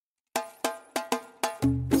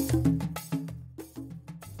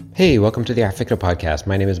Hey, welcome to the Africa podcast.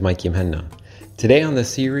 My name is Mike Yimhenna. Today on the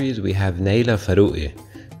series, we have NAILA FAROUKY,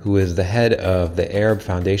 who is the head of the Arab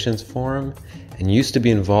Foundations Forum and used to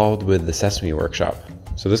be involved with the Sesame Workshop.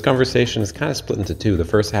 So this conversation is kind of split into two. The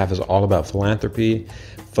first half is all about philanthropy,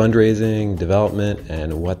 fundraising, development,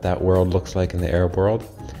 and what that world looks like in the Arab world.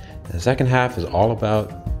 And the second half is all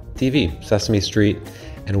about TV, Sesame Street,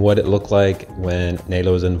 and what it looked like when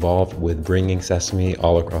NAILA was involved with bringing Sesame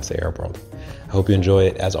all across the Arab world. I hope you enjoy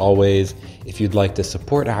it. As always, if you'd like to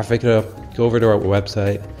support Africa, go over to our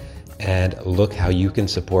website and look how you can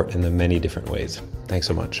support in the many different ways. Thanks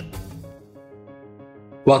so much.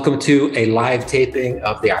 Welcome to a live taping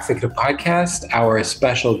of the Africa podcast. Our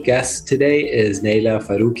special guest today is NAILA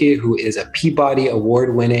FAROUKY, who is a Peabody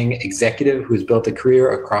Award-winning executive who's built a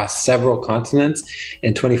career across several continents.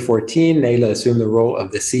 In 2014, NAILA assumed the role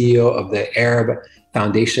of the CEO of the Arab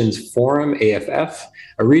Foundations Forum, AFF,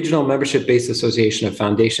 a regional membership-based association of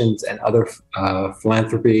foundations and other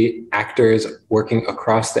philanthropy actors working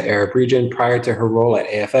across the Arab region. Prior to her role at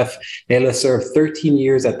AFF, NAILA served 13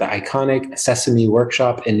 years at the iconic Sesame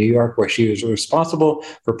Workshop in New York, where she was responsible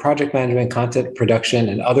for project management, content production,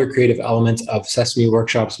 and other creative elements of Sesame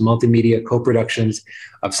Workshop's multimedia co-productions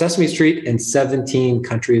of Sesame Street in 17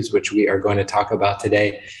 countries, which we are going to talk about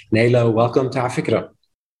today. NAILA, welcome to Africa.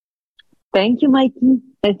 Thank you, Mikey.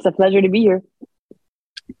 It's a pleasure to be here.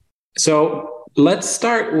 So let's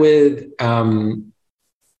start with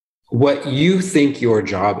what you think your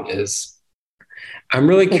job is. I'm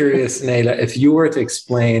really curious, NAILA, if you were to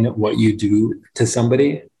explain what you do to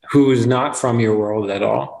somebody who's not from your world at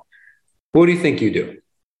all, what do you think you do?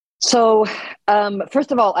 So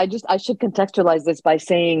first of all, I should contextualize this by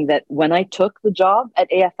saying that when I took the job at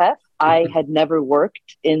AFF, I had never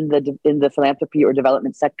worked in the philanthropy or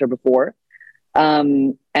development sector before.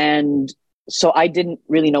 And so I didn't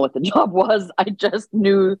really know what the job was. I just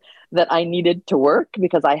knew that I needed to work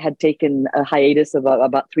because I had taken a hiatus of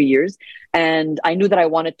about 3 years. And I knew that I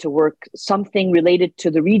wanted to work something related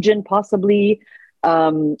to the region, possibly,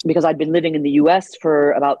 because I'd been living in the US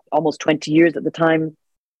for about almost 20 years at the time.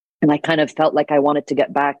 And I kind of felt like I wanted to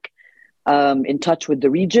get back in touch with the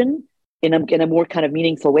region in a more kind of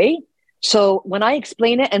meaningful way. So when I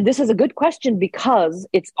explain it, and this is a good question because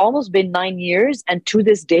it's almost been 9 years, and to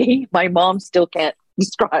this day, my mom still can't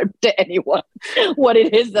describe to anyone what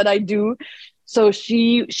it is that I do. So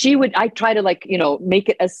I try to make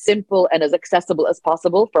it as simple and as accessible as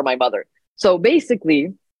possible for my mother. So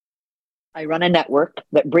basically, I run a network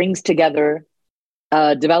that brings together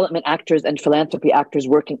development actors and philanthropy actors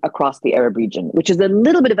working across the Arab region, which is a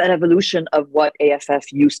little bit of an evolution of what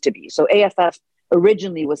AFF used to be. So AFF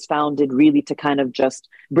originally was founded really to kind of just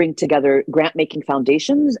bring together grant-making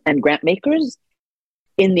foundations and grant makers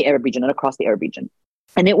in the Arab region and across the Arab region.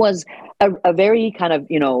 And it was a very kind of,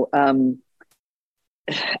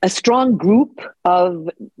 a strong group of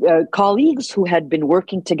colleagues who had been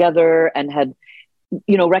working together and had,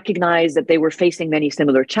 recognized that they were facing many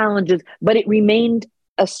similar challenges, but it remained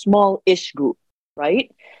a small-ish group,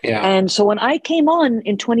 right? Yeah. And so when I came on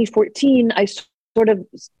in 2014, I sort of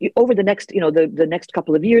over the next, the next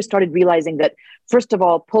couple of years started realizing that, first of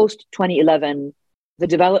all, post 2011, the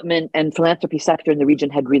development and philanthropy sector in the region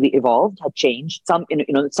had really evolved, had changed,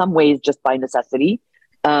 in some ways just by necessity,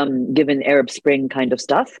 given Arab Spring kind of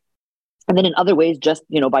stuff. And then in other ways, just,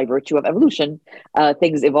 by virtue of evolution,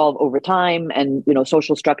 things evolve over time and,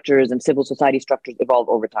 social structures and civil society structures evolve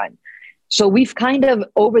over time. So we've kind of,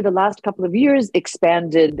 over the last couple of years,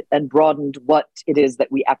 expanded and broadened what it is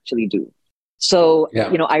that we actually do. So,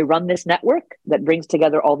 I run this network that brings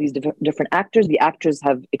together all these different actors. The actors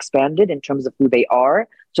have expanded in terms of who they are.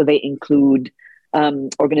 So they include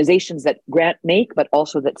organizations that grant make, but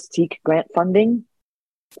also that seek grant funding,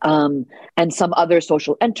 and some other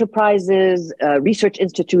social enterprises, research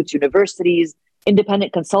institutes, universities,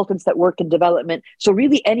 independent consultants that work in development. So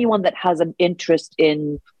really anyone that has an interest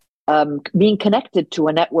in being connected to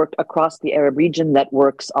a network across the Arab region that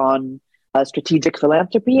works on strategic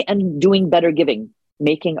philanthropy and doing better giving,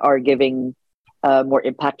 making our giving more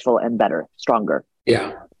impactful and better, stronger.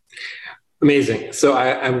 Yeah. Amazing. So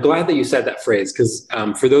I'm glad that you said that phrase because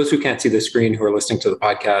for those who can't see the screen who are listening to the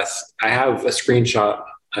podcast, I have a screenshot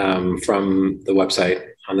from the website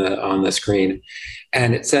on the screen.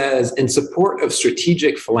 And it says, in support of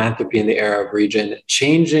strategic philanthropy in the Arab region,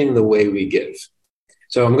 changing the way we give.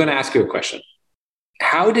 So I'm going to ask you a question.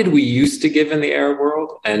 How did we used to give in the Arab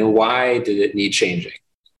world and why did it need changing?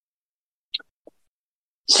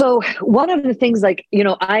 So one of the things, like,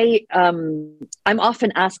 I'm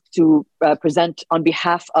often asked to present on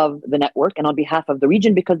behalf of the network and on behalf of the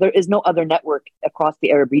region, because there is no other network across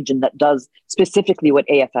the Arab region that does specifically what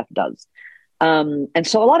AFF does. And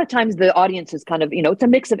so a lot of times the audience is kind of, it's a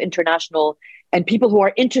mix of international and people who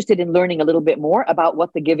are interested in learning a little bit more about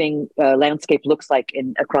what the giving landscape looks like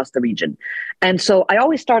across the region. And so I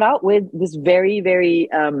always start out with this very, very,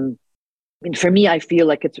 for me, I feel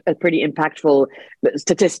like it's a pretty impactful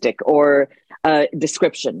statistic or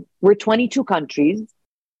description. We're 22 countries,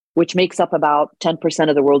 which makes up about 10%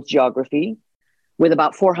 of the world's geography, with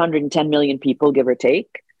about 410 million people, give or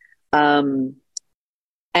take. And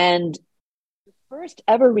the first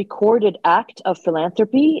ever recorded act of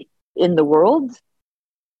philanthropy in the world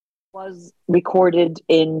was recorded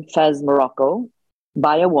in Fez, Morocco,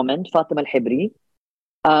 by a woman, Fatima al-Hibri,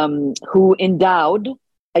 who endowed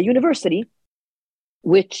a university,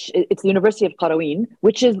 it's the University of Qarawin,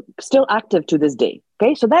 which is still active to this day.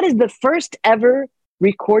 Okay, so that is the first ever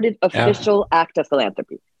recorded official act of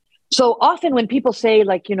philanthropy. So often when people say,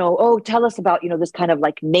 like, oh, tell us about, this kind of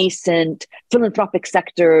like nascent philanthropic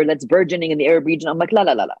sector that's burgeoning in the Arab region, I'm like, la.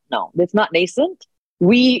 No, it's not nascent.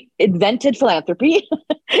 We invented philanthropy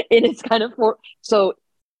in its kind of form. So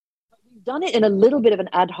we've done it in a little bit of an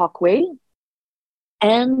ad hoc way.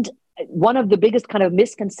 And one of the biggest kind of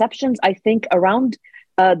misconceptions, I think, around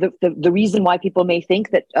the reason why people may think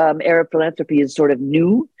that Arab philanthropy is sort of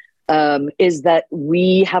new is that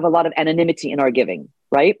we have a lot of anonymity in our giving,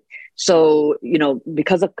 right? So,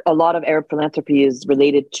 because a lot of Arab philanthropy is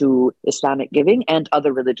related to Islamic giving and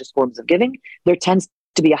other religious forms of giving, there tends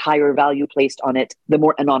to be a higher value placed on it the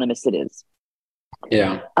more anonymous it is.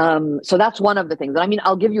 Yeah. So that's one of the things. I mean,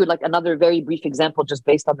 I'll give you like another very brief example, just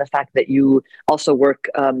based on the fact that you also work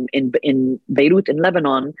in Beirut, in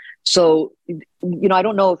Lebanon. So, I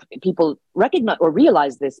don't know if people recognize or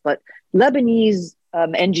realize this, but Lebanese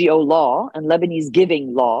NGO law and Lebanese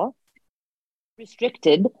giving law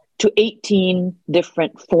restricted to 18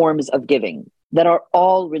 different forms of giving that are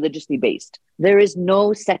all religiously based. There is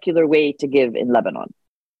no secular way to give in Lebanon.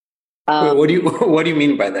 Wait, what do you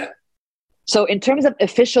mean by that? So in terms of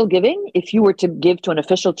official giving, if you were to give to an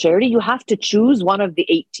official charity, you have to choose one of the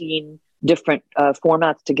 18 different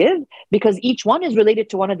formats to give, because each one is related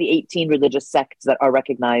to one of the 18 religious sects that are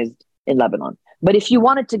recognized in Lebanon. But if you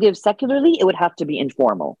wanted to give secularly, it would have to be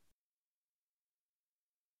informal.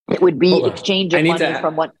 It would be exchange of money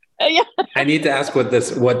from one. Yeah. I need to ask what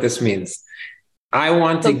this means. I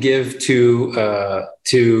want to give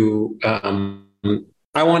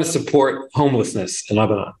I want to support homelessness in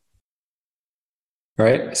Lebanon.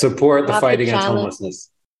 Right? Support the fight against homelessness.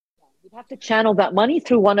 You'd have to channel that money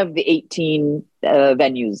through one of the 18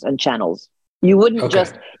 venues and channels. You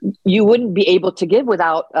wouldn't be able to give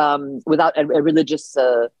without a religious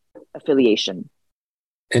affiliation.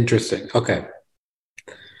 Interesting. Okay.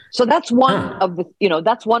 So that's one of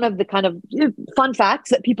the kind of fun facts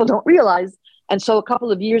that people don't realize. And so a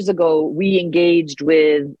couple of years ago, we engaged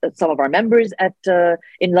with some of our members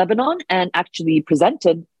in Lebanon and actually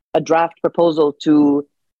presented a draft proposal to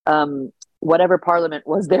whatever parliament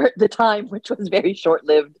was there at the time, which was very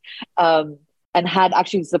short-lived, and had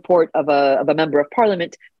actually the support of a member of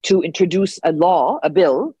parliament to introduce a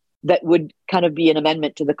bill that would kind of be an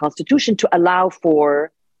amendment to the constitution to allow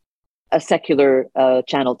for a secular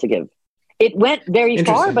channel to give. It went very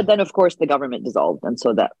far, but then of course the government dissolved, and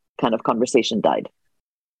so that kind of conversation died.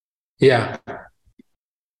 Yeah.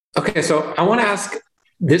 Okay, so I want to ask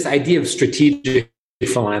this idea of strategic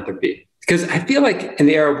philanthropy, because I feel like in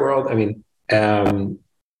the Arab world, I mean, I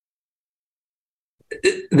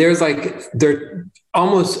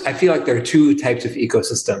feel like there are two types of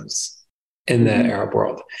ecosystems in the Arab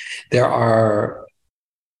world. There are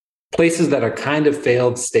places that are kind of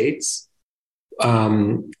failed states,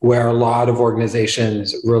 where a lot of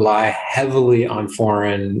organizations rely heavily on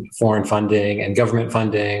foreign funding and government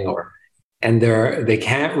funding, and they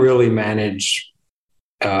can't really manage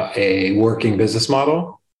a working business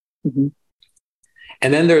model. Mm-hmm.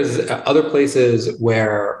 And then there's other places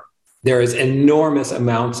where there is enormous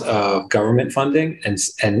amounts of government funding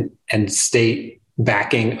and state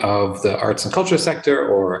backing of the arts and culture sector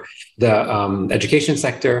or the education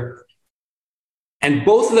sector. And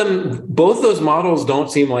both those models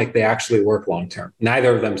don't seem like they actually work long term.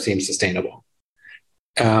 Neither of them seem sustainable.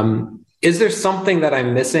 Is there something that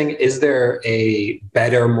I'm missing? Is there a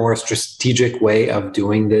better, more strategic way of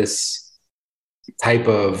doing this type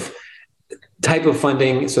of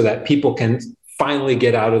funding so that people can finally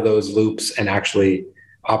get out of those loops and actually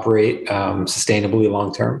operate sustainably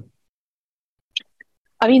long term?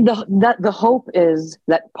 I mean, the hope is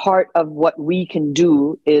that part of what we can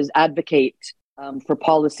do is advocate for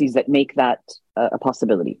policies that make that a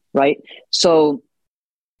possibility, right? So,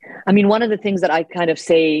 I mean, one of the things that I kind of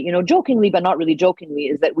say, jokingly, but not really jokingly,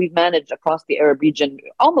 is that we've managed across the Arab region,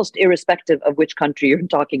 almost irrespective of which country you're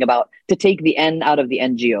talking about, to take the N out of the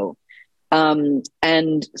NGO.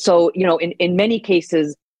 And so, in many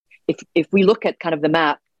cases, if we look at kind of the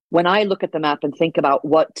map, when I look at the map and think about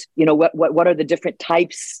what are the different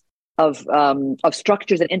types of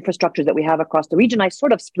structures and infrastructures that we have across the region, I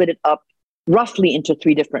sort of split it up roughly into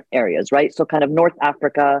three different areas, right? So kind of North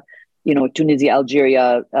Africa, Tunisia,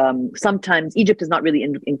 Algeria, sometimes Egypt is not really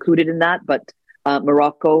included in that, but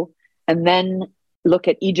Morocco. And then look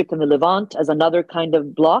at Egypt and the Levant as another kind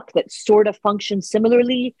of block that sort of functions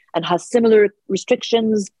similarly and has similar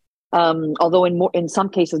restrictions. Although in some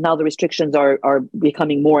cases now the restrictions are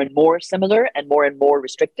becoming more and more similar and more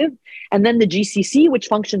restrictive. And then the GCC, which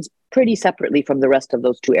functions pretty separately from the rest of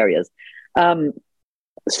those two areas.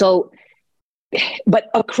 But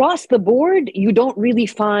across the board, you don't really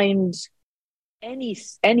find any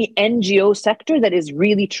NGO sector that is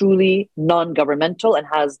really truly non-governmental and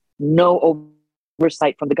has no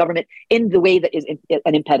oversight from the government in the way that is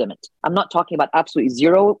an impediment. I'm not talking about absolutely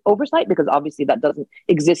zero oversight, because obviously that doesn't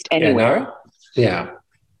exist anywhere. Yeah.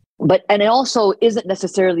 And it also isn't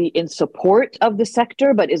necessarily in support of the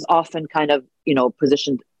sector, but is often kind of,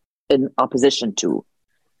 positioned in opposition to.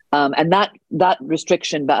 And that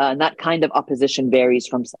restriction and that kind of opposition varies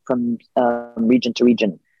from region to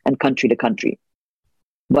region and country to country.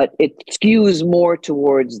 But it skews more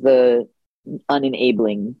towards the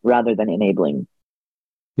unenabling rather than enabling.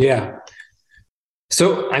 Yeah.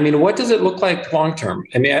 So, I mean, what does it look like long term?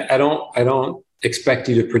 I mean, I don't expect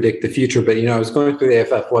you to predict the future, but I was going through the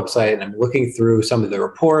AFF website and I'm looking through some of the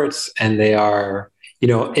reports, and they are,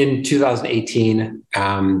 in 2018,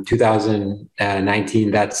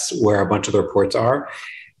 2019, that's where a bunch of the reports are.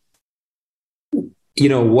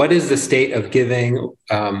 What is the state of giving,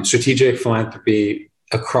 strategic philanthropy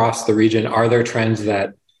across the region? Are there trends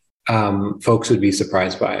that folks would be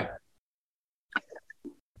surprised by?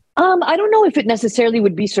 I don't know if it necessarily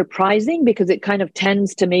would be surprising, because it kind of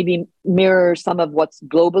tends to maybe mirror some of what's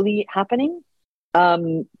globally happening.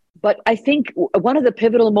 But I think one of the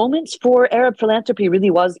pivotal moments for Arab philanthropy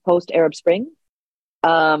really was post-Arab Spring.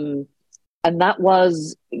 And that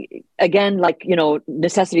was, again, like,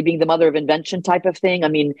 necessity being the mother of invention type of thing. I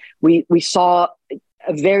mean, we saw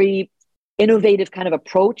a very innovative kind of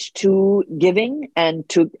approach to giving and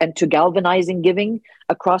to galvanizing giving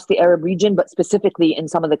across the Arab region, but specifically in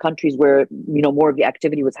some of the countries where more of the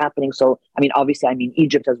activity was happening. So, I mean, obviously,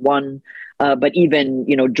 Egypt as one, but even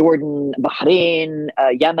Jordan, Bahrain,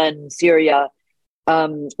 Yemen, Syria,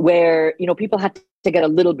 where people had to get a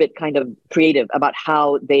little bit kind of creative about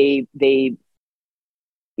how they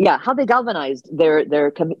galvanized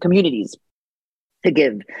their communities to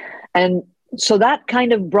give. And so that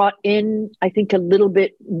kind of brought in, I think, a little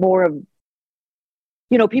bit more of,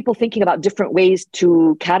 people thinking about different ways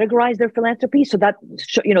to categorize their philanthropy. So that,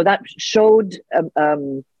 that showed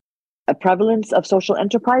a prevalence of social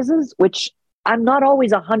enterprises, which I'm not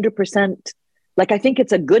always 100%, like, I think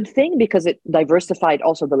it's a good thing because it diversified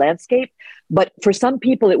also the landscape. But for some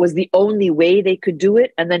people, it was the only way they could do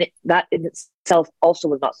it. And then that in itself also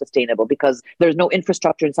was not sustainable, because there's no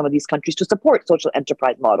infrastructure in some of these countries to support social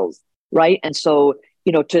enterprise models. Right. And so,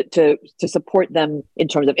 to support them in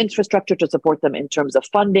terms of infrastructure, to support them in terms of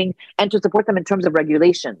funding, and to support them in terms of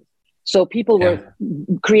regulation. So people were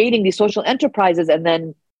creating these social enterprises and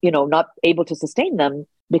then, not able to sustain them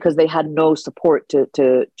because they had no support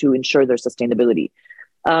to ensure their sustainability.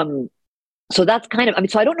 So that's kind of,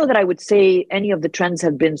 so I don't know that I would say any of the trends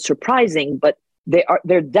have been surprising, but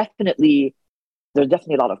there's definitely a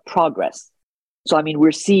lot of progress. So,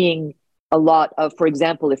 we're seeing a lot of, for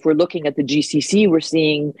example, if we're looking at the GCC, we're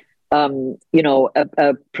seeing,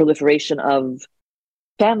 a proliferation of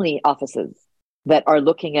family offices that are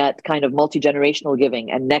looking at kind of multi-generational giving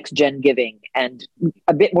and next-gen giving and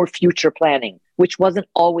a bit more future planning, which wasn't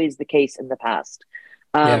always the case in the past.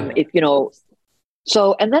 And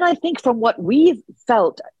then I think from what we've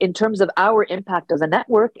felt in terms of our impact as a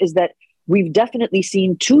network is that we've definitely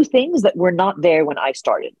seen two things that were not there when I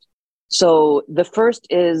started. So the first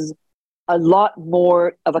is a lot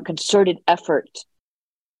more of a concerted effort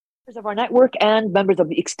of our network and members of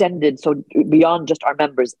the extended, so beyond just our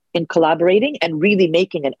members, in collaborating and really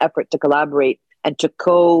making an effort to collaborate and to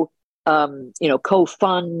co-fund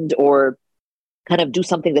or kind of do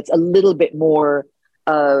something that's a little bit more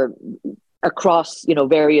across,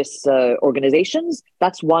 various organizations.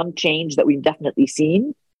 That's one change that we've definitely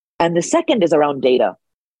seen. And the second is around data.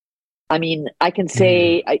 I mean, I can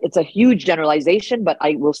say it's a huge generalization, but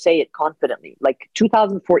I will say it confidently. Like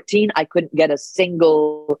 2014, I couldn't get a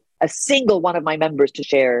single one of my members to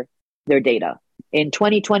share their data. In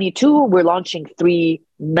 2022, we're launching 3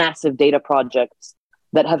 massive data projects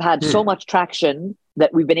that have had so much traction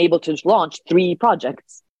that we've been able to launch 3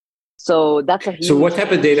 projects. So that's a huge... So what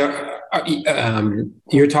type of data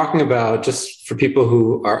you're talking about, just for people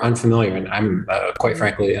who are unfamiliar, and I'm quite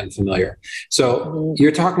frankly unfamiliar. So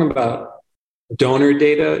you're talking about donor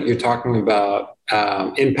data, you're talking about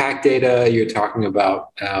impact data, you're talking about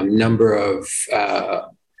number of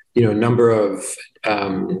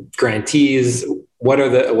grantees. What are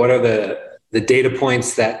the data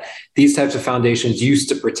points that these types of foundations used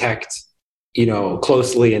to protect,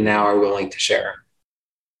 closely and now are willing to share?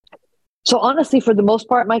 So honestly, for the most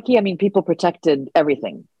part, Mikey, I mean, people protected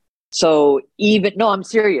everything. So I'm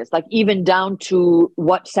serious, like even down to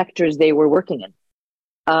what sectors they were working in.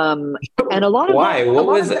 And a lot of why?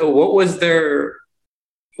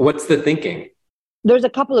 What's the thinking? There's a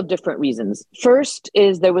couple of different reasons. First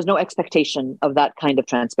is there was no expectation of that kind of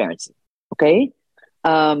transparency. Okay.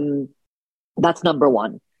 That's number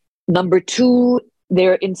one. Number two,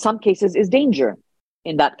 there in some cases is danger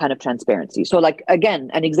in that kind of transparency. So like, again,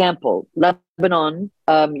 an example, Lebanon,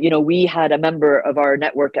 we had a member of our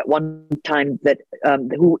network at one time that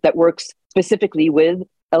works specifically with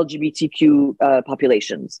LGBTQ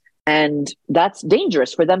populations. And that's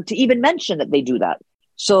dangerous for them to even mention that they do that.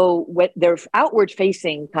 So what their outward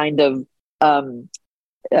facing kind of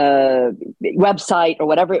website or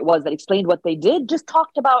whatever it was that explained what they did just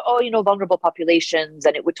talked about, vulnerable populations,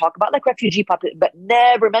 and it would talk about like refugee populations, but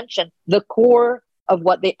never mention the core of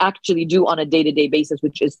what they actually do on a day-to-day basis,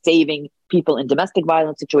 which is saving people in domestic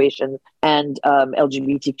violence situations and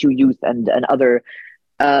LGBTQ youth and other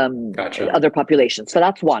other populations. So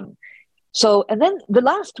that's one. So, and then the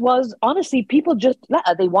last was, honestly, people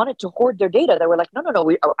they wanted to hoard their data. They were like, no,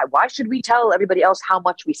 why should we tell everybody else how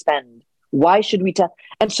much we spend? Why should we tell?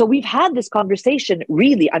 And so we've had this conversation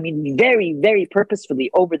really, I mean, very, very purposefully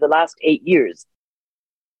over the last 8 years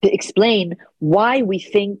to explain why we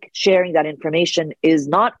think sharing that information is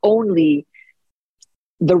not only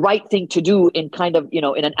the right thing to do in kind of, in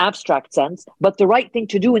an abstract sense, but the right thing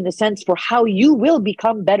to do in the sense for how you will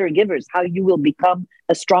become better givers, how you will become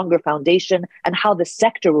a stronger foundation, and how the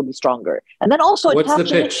sector will be stronger. And then also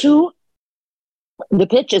attaching it to the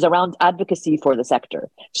pitch is around advocacy for the sector.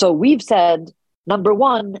 So we've said, number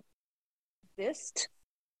one, exist,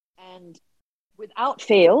 and without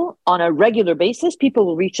fail, on a regular basis, people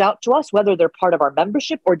will reach out to us, whether they're part of our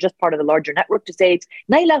membership or just part of the larger network, to say,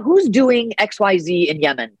 NAILA, who's doing XYZ in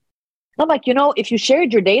Yemen? And I'm like, if you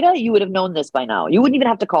shared your data, you would have known this by now. You wouldn't even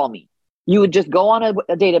have to call me. You would just go on a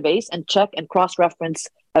database and check and cross-reference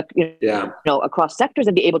across sectors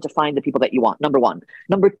and be able to find the people that you want, number one.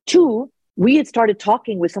 Number two, we had started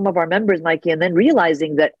talking with some of our members, Mikey, and then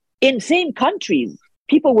realizing that in same countries,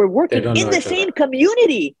 people were working in the same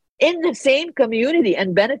community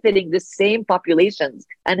and benefiting the same populations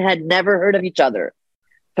and had never heard of each other.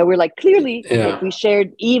 So we're like, clearly, if we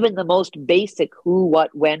shared even the most basic who,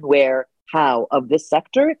 what, when, where, how of this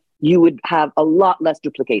sector, you would have a lot less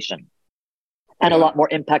duplication and a lot more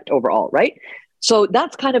impact overall, right? So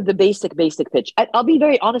that's kind of the basic pitch. I'll be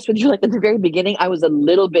very honest with you, like at the very beginning, I was a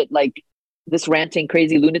little bit like this ranting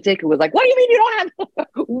crazy lunatic who was like, what do you mean you don't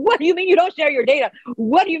have, what do you mean you don't share your data?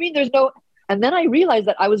 What do you mean there's no... And then I realized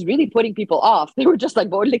that I was really putting people off. They were just like,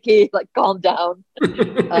 calm down.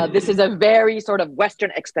 This is a very sort of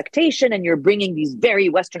Western expectation, and you're bringing these very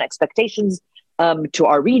Western expectations to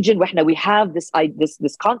our region. We have this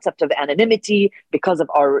concept of anonymity because of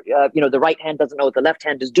our, the right hand doesn't know what the left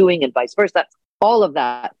hand is doing and vice versa. All of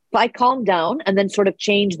that. But I calmed down and then sort of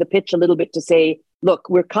changed the pitch a little bit to say, look,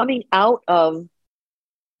 we're coming out of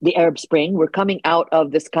the Arab Spring. We're coming out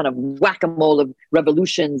of this kind of whack-a-mole of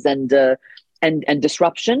revolutions and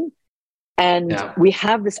disruption. And we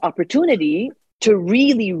have this opportunity to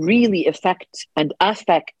really, really affect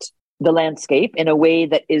the landscape in a way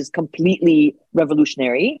that is completely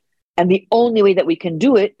revolutionary. And the only way that we can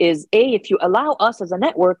do it is, if you allow us as a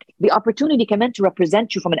network the opportunity to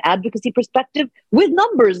represent you from an advocacy perspective with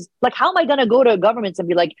numbers. Like, how am I going to go to governments and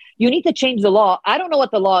be like, you need to change the law? I don't know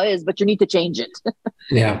what the law is, but you need to change it.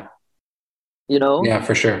 Yeah. Yeah,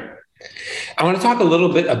 for sure. I want to talk a little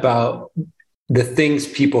bit about the things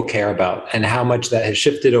people care about and how much that has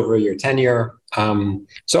shifted over your tenure.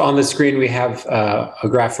 So on the screen, we have a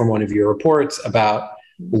graph from one of your reports about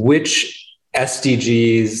which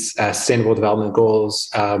SDGs, Sustainable Development Goals,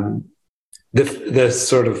 the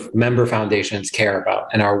sort of member foundations care about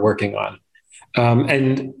and are working on.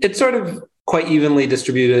 And it sort of quite evenly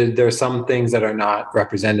distributed. There are some things that are not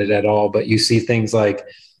represented at all, but you see things like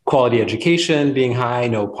quality education being high,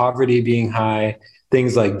 no poverty being high,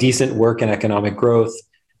 things like decent work and economic growth.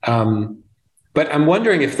 But I'm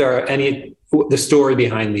wondering if there are the story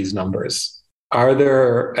behind these numbers. Are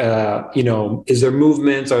there, is there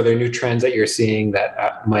movements? Are there new trends that you're seeing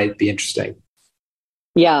that might be interesting?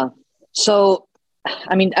 Yeah. So,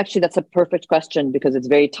 I mean, actually, that's a perfect question because it's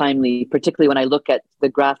very timely, particularly when I look at the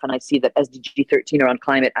graph and I see that SDG 13 around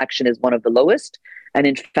climate action is one of the lowest. And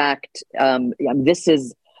in fact, this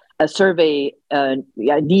is a survey,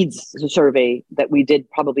 needs survey that we did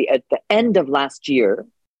probably at the end of last year.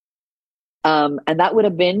 And that would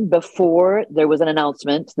have been before there was an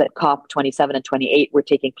announcement that COP 27 and 28 were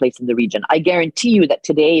taking place in the region. I guarantee you that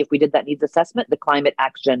today, if we did that needs assessment, the climate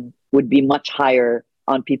action would be much higher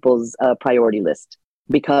on people's priority list,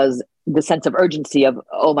 because the sense of urgency of,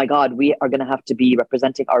 oh my God, we are going to have to be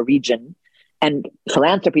representing our region, and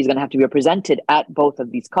philanthropy is going to have to be represented at both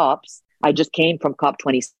of these COPs. I just came from COP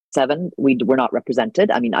 27. We were not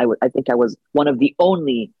represented. I mean, I think I was one of the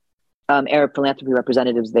only Arab philanthropy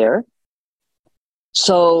representatives there.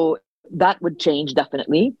 So that would change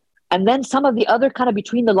definitely. And then some of the other kind of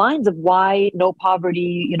between the lines of why no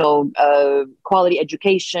poverty, quality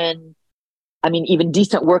education, I mean, even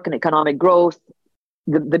decent work and economic growth,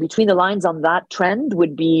 the between the lines on that trend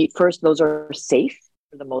would be, first, those are safe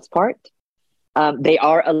for the most part. They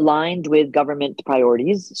are aligned with government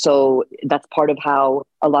priorities. So that's part of how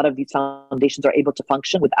a lot of these foundations are able to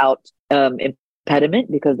function without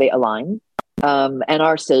impediment, because they align and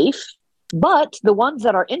are safe. But the ones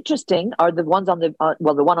that are interesting are the ones on the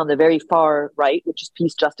one on the very far right, which is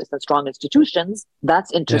peace, justice, and strong institutions.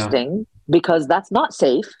 That's interesting because that's not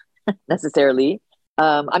safe necessarily.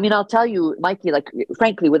 I mean, I'll tell you, Mikey, like,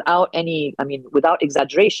 frankly, without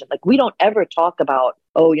exaggeration, like, we don't ever talk about,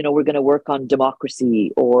 we're going to work on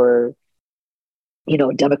democracy or,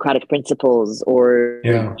 democratic principles or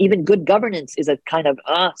even good governance is a kind of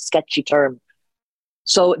sketchy term.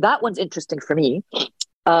 So that one's interesting for me.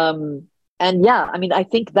 And yeah, I mean, I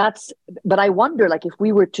think but I wonder, like, if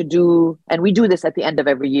we were to do, and we do this at the end of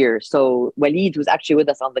every year. So Waleed, who's actually with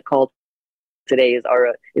us on the call today, is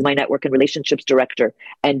my network and relationships director.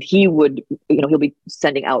 And he would, he'll be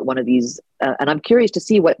sending out one of these. And I'm curious to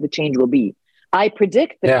see what the change will be. I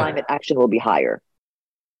predict the climate action will be higher.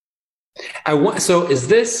 So is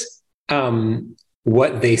this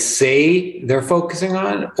what they say they're focusing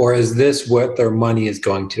on, or is this what their money is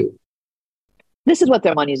going to? This is what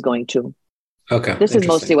their money is going to. Okay. This is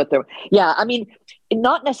mostly what I mean,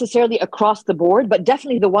 not necessarily across the board, but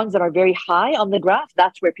definitely the ones that are very high on the graph,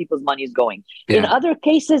 that's where people's money is going. Yeah. In other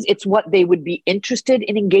cases, it's what they would be interested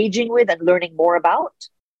in engaging with and learning more about.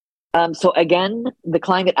 So again, the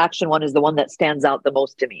climate action one is the one that stands out the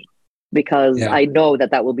most to me, because I know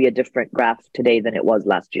that will be a different graph today than it was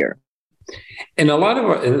last year. In a lot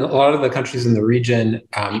of the countries in the region,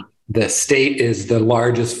 the state is the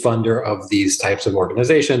largest funder of these types of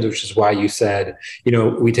organizations, which is why you said,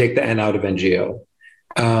 we take the N out of NGO.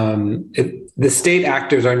 The state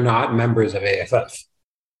actors are not members of AFF.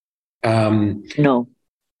 No.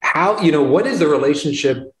 How, what is the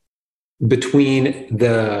relationship between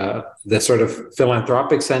the sort of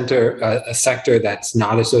philanthropic sector that's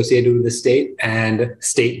not associated with the state and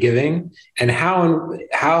state giving, and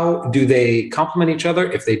how do they complement each other,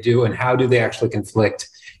 if they do, and how do they actually conflict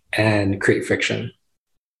and create friction?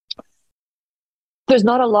 There's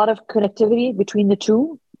not a lot of connectivity between the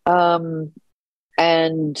two.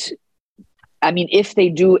 And I mean, if they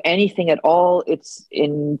do anything at all, it's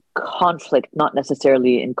in conflict, not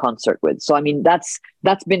necessarily in concert with. So, I mean, that's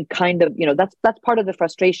been kind of, that's part of the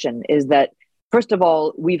frustration, is that, first of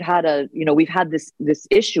all, we've had this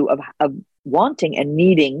issue of wanting and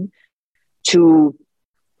needing to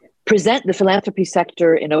present the philanthropy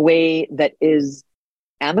sector in a way that is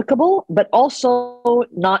amicable, but also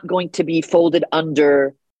not going to be folded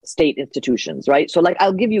under state institutions, right? So, like,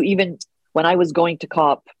 I'll give you, even when I was going to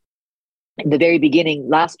COP in the very beginning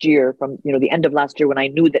last year, from the end of last year, when I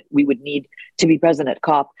knew that we would need to be present at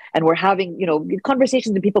COP, and we're having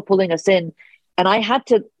conversations and people pulling us in, and I had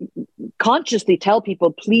to consciously tell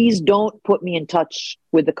people, please don't put me in touch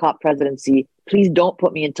with the COP presidency. Please don't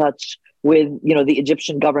put me in touch with the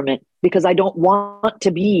Egyptian government, because I don't want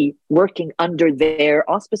to be working under their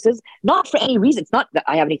auspices, not for any reason. It's not that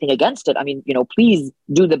I have anything against it. I mean, please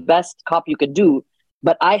do the best COP you can do,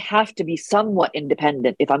 but I have to be somewhat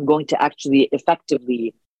independent if I'm going to actually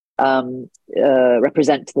effectively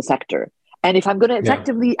represent the sector. And if I'm going to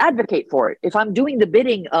effectively advocate for it, if I'm doing the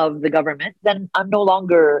bidding of the government, then I'm no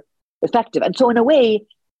longer effective. And so in a way,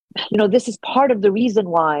 this is part of the reason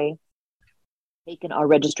why taken our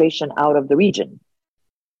registration out of the region.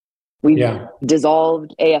 We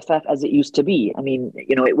dissolved AFF as it used to be. I mean,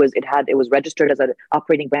 it was registered as an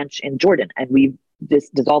operating branch in Jordan, and we've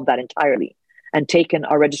dissolved that entirely and taken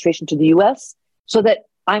our registration to the US so that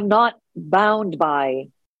I'm not bound by a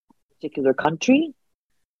particular country.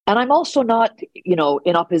 And I'm also not,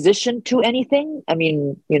 in opposition to anything. I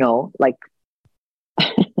mean, like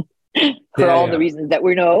for all the reasons that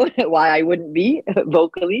we know why I wouldn't be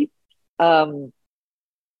vocally.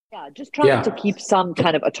 Just trying to keep some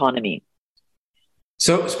kind of autonomy.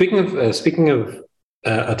 So speaking of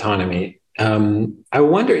autonomy, I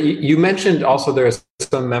wonder. You mentioned also there are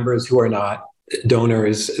some members who are not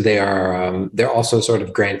donors. They're also sort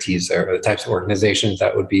of grantees. They're the types of organizations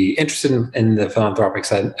that would be interested in the philanthropic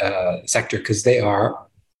sector because they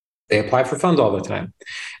apply for funds all the time.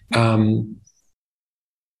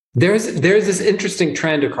 There's this interesting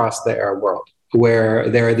trend across the Arab world where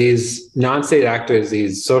there are these non-state actors,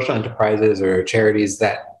 these social enterprises or charities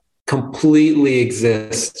that completely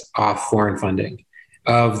exist off foreign funding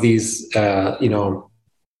of these,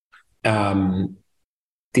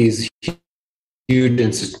 these huge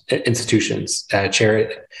institutions,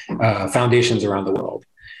 foundations around the world.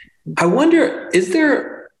 I wonder, is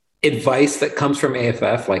there advice that comes from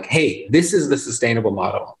AFF like, hey, this is the sustainable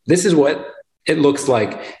model. This is what it looks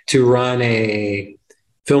like to run a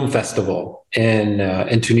film festival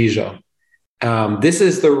in Tunisia. This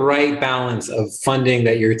is the right balance of funding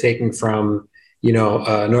that you're taking from,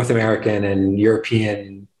 North American and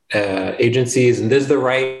European agencies, and this is the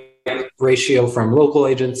right ratio from local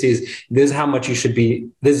agencies. This is how much you should be.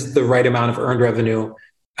 This is the right amount of earned revenue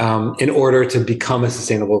in order to become a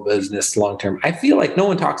sustainable business long term. I feel like no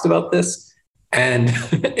one talks about this. And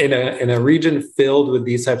in a region filled with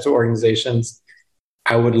these types of organizations,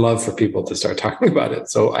 I would love for people to start talking about it.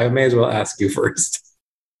 So I may as well ask you first.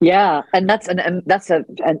 Yeah, and that's an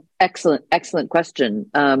excellent question,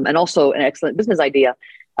 and also an excellent business idea.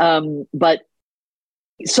 But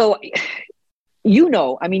so you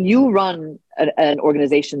run an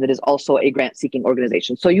organization that is also a grant-seeking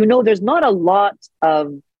organization. So there's not a lot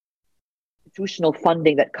of institutional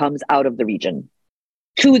funding that comes out of the region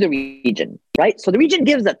to the region, right? So the region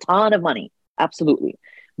gives a ton of money, absolutely.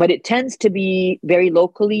 But it tends to be very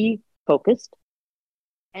locally focused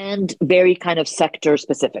and very kind of sector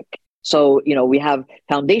specific. So, we have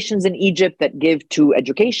foundations in Egypt that give to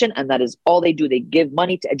education, and that is all they do. They give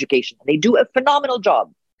money to education. They do a phenomenal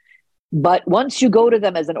job. But once you go to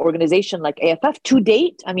them as an organization like AFF, to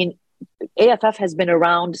date, AFF has been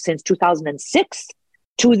around since 2006.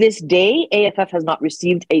 To this day, AFF has not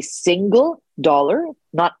received a single dollar,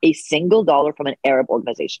 not a single dollar from an Arab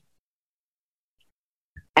organization.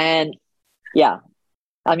 And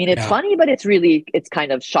it's funny, but it's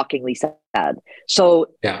kind of shockingly sad.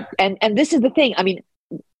 So, and this is the thing,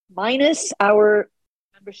 minus our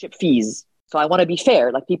membership fees. So I want to be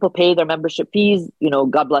fair, like people pay their membership fees,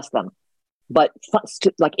 God bless them. But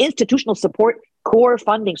like institutional support, core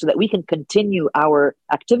funding so that we can continue our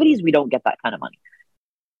activities, we don't get that kind of money.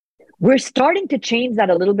 We're starting to change that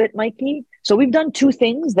a little bit, Mikey. So we've done two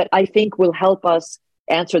things that I think will help us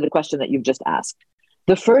answer the question that you've just asked.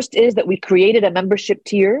 The first is that we created a membership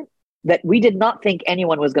tier that we did not think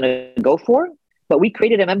anyone was going to go for, but we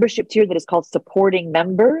created a membership tier that is called supporting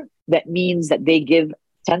member. That means that they give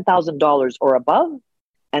 $10,000 or above.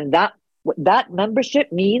 And that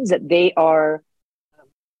membership means that they are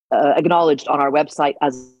acknowledged on our website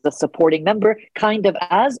as a supporting member, kind of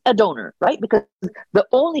as a donor, right? Because the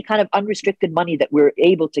only kind of unrestricted money that we're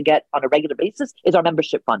able to get on a regular basis is our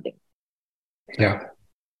membership funding. Yeah.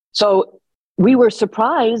 So we were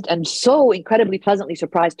surprised, and so incredibly pleasantly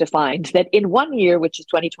surprised to find that in 1 year, which is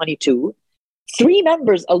 2022, 3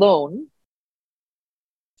 members alone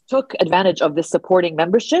took advantage of this supporting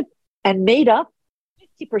membership and made up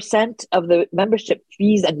 50% of the membership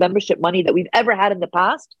fees and membership money that we've ever had in the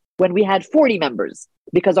past when we had 40 members,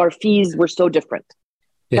 because our fees were so different.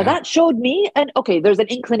 Yeah. Now that showed me, and there's an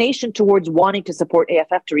inclination towards wanting to support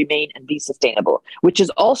AFF to remain and be sustainable, which is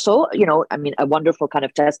also, a wonderful kind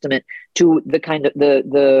of testament to the kind of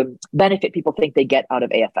the benefit people think they get out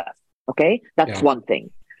of AFF. Okay, that's one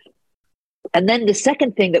thing. And then the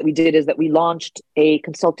second thing that we did is that we launched a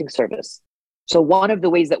consulting service. So one of the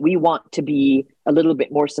ways that we want to be a little bit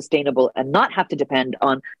more sustainable and not have to depend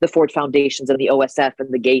on the Ford Foundations and the OSF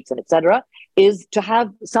and the Gates and et cetera, is to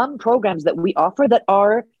have some programs that we offer that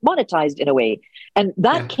are monetized in a way. And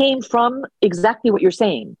that came from exactly what you're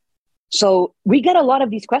saying. So we get a lot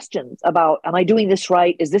of these questions about, am I doing this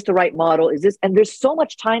right? Is this the right model? Is this? And there's so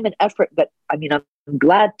much time and effort that, I'm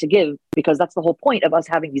glad to give, because that's the whole point of us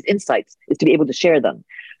having these insights, is to be able to share them.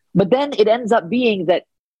 But then it ends up being that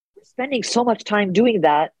we're spending so much time doing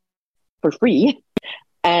that for free,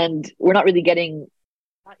 and we're not really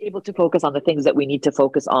not able to focus on the things that we need to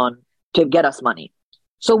focus on to get us money.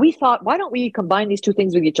 So we thought, why don't we combine these two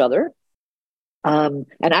things with each other, and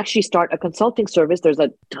actually start a consulting service? There's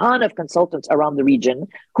a ton of consultants around the region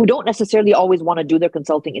who don't necessarily always want to do their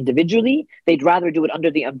consulting individually. They'd rather do it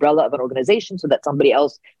under the umbrella of an organization so that somebody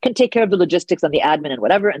else can take care of the logistics and the admin and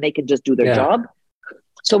whatever, and they can just do their job.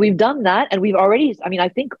 So we've done that, and we've already, I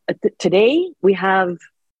think today we have,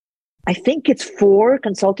 I think it's 4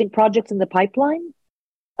 consulting projects in the pipeline,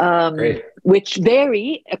 which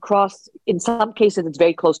vary across. In some cases, it's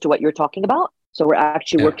very close to what you're talking about. So we're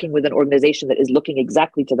actually working with an organization that is looking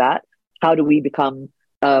exactly to that. How do we become,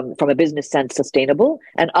 from a business sense, sustainable?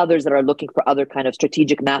 And others that are looking for other kind of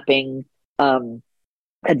strategic mapping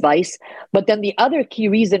advice. But then the other key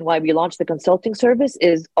reason why we launched the consulting service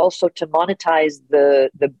is also to monetize the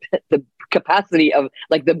capacity of,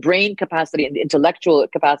 like, the brain capacity and the intellectual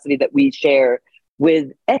capacity that we share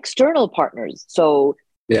with external partners. So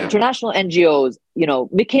international NGOs,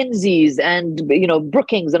 McKinsey's and,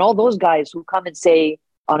 Brookings and all those guys who come and say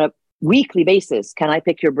on a weekly basis, can I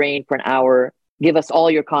pick your brain for an hour? Give us all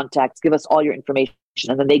your contacts, give us all your information.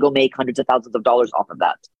 And then they go make hundreds of thousands of dollars off of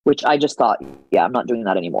that, which I just thought, I'm not doing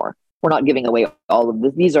that anymore. We're not giving away all of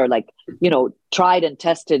this. These are tried and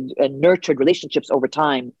tested and nurtured relationships over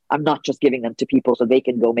time. I'm not just giving them to people so they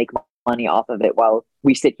can go make money off of it while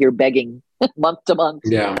we sit here begging month to month.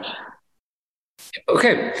 Yeah.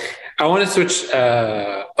 Okay. I want to switch.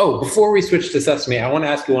 Before we switch to Sesame, I want to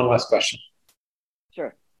ask you one last question.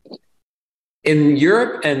 Sure. In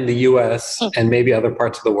Europe and the US and maybe other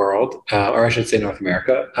parts of the world, or I should say North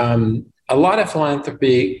America, a lot of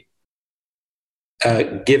philanthropy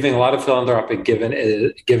giving, a lot of philanthropic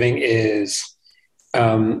giving is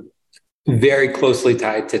very closely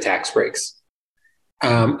tied to tax breaks.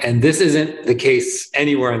 And this isn't the case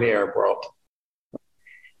anywhere in the Arab world.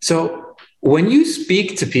 So when you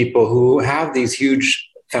speak to people who have these huge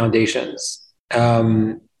foundations,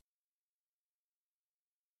 I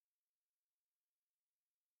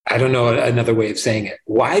don't know another way of saying it.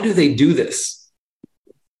 Why do they do this?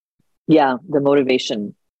 Yeah, the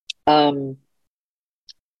motivation.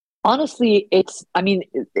 Honestly,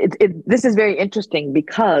 this is very interesting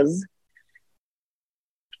because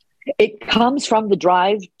it comes from the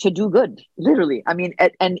drive to do good, literally.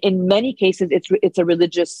 And in many cases, it's a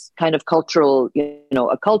religious kind of cultural,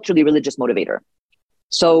 a culturally religious motivator.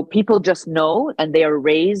 So people just know, and they are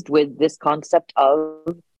raised with this concept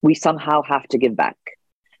of, we somehow have to give back.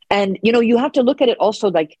 And, you have to look at it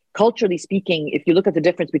also, like, culturally speaking, if you look at the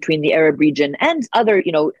difference between the Arab region and other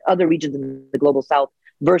regions in the global South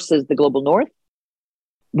versus the global North,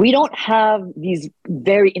 we don't have these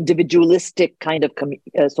very individualistic kind of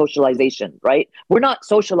socialization, right? We're not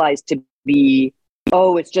socialized to be,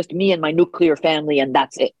 it's just me and my nuclear family and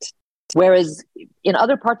that's it. Whereas in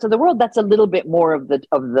other parts of the world, that's a little bit more of the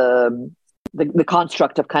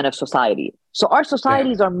construct of kind of society. So our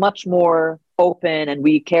societies are much more open, and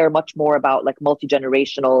we care much more about, like,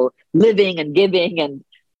 multi-generational living and giving. And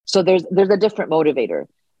so there's a different motivator.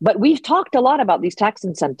 But we've talked a lot about these tax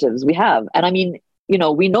incentives we have. And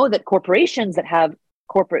we know that corporations that have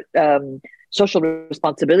corporate social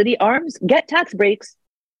responsibility arms get tax breaks.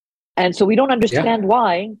 And so we don't understand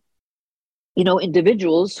why,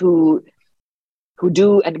 individuals who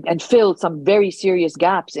do and fill some very serious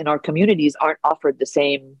gaps in our communities aren't offered the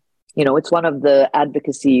same. It's one of the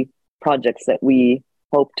advocacy projects that we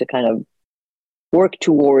hope to kind of work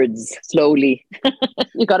towards slowly.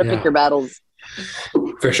 You got to pick your battles.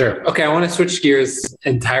 For sure. Okay, I want to switch gears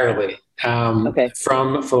entirely.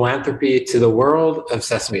 From philanthropy to the world of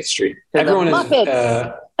Sesame Street. Everyone is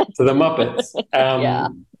to the Muppets.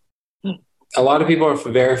 A lot of people are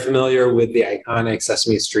very familiar with the iconic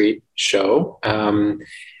Sesame Street show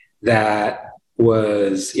that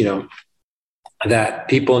was, that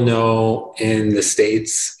people know in the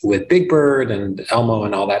States with Big Bird and Elmo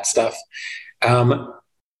and all that stuff.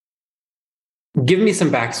 Give me some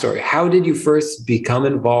backstory. How did you first become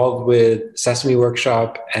involved with Sesame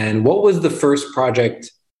Workshop, and what was the first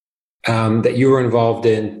project that you were involved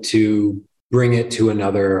in to bring it to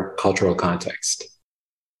another cultural context?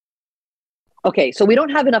 Okay, so we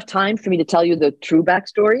don't have enough time for me to tell you the true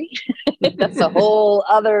backstory. That's a whole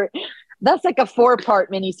other, that's like a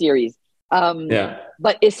 4-part miniseries.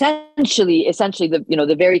 But essentially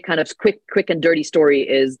the very kind of quick and dirty story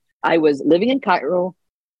is, I was living in Cairo.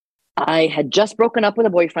 I had just broken up with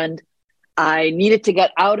a boyfriend. I needed to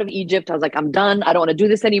get out of Egypt. I was like, I'm done. I don't want to do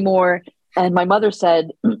this anymore. And my mother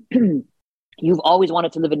said, you've always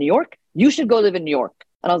wanted to live in New York. You should go live in New York.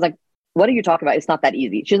 And I was like, what are you talking about? It's not that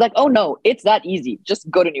easy. She's like, oh no, it's that easy. Just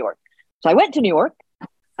go to New York. So I went to New York.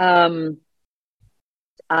 I,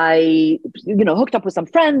 hooked up with some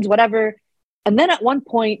friends, whatever. And then at one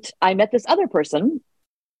point I met this other person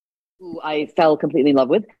who I fell completely in love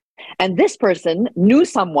with. And this person knew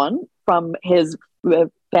someone from his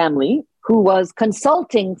family who was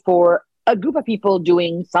consulting for a group of people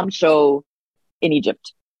doing some show in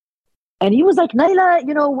Egypt. And he was like, Naila,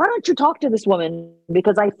 why don't you talk to this woman?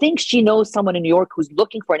 Because I think she knows someone in New York who's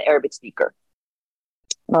looking for an Arabic speaker.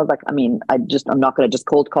 And I was like, I'm not going to just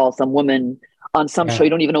cold call some woman on some show.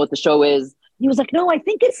 You don't even know what the show is. He was like, no, I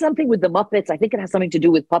think it's something with the Muppets. I think it has something to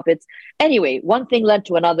do with puppets. Anyway, one thing led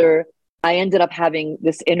to another. I ended up having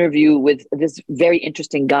this interview with this very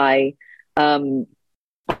interesting guy, a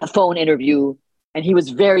phone interview. And he was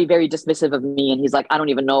very, very dismissive of me. And he's like, I don't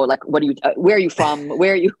even know, like, where are you from?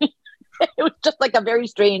 Where are you? It was just like a very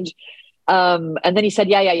strange. And then he said,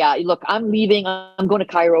 yeah. Look, I'm leaving. I'm going to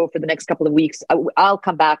Cairo for the next couple of weeks. I'll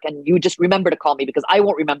come back and you just remember to call me because I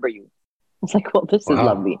won't remember you. I was like, well, this is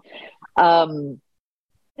lovely. Then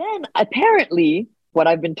apparently what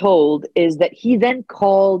I've been told is that he then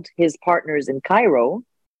called his partners in Cairo.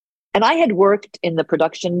 And I had worked in the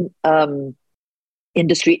production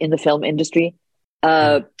industry, in the film industry,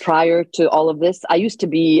 prior to all of this. I used to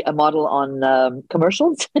be a model on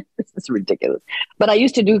commercials. This is ridiculous. But I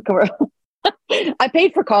used to do I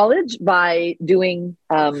paid for college by doing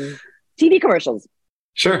TV commercials.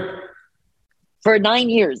 Sure. For 9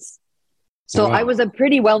 years. So I was a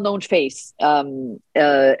pretty well-known face in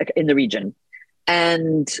the region.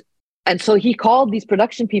 And so he called these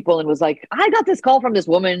production people and was like, I got this call from this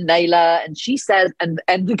woman, NAILA, and she said, and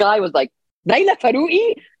the guy was like, NAILA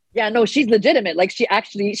FAROUKY? Yeah, no, she's legitimate. Like she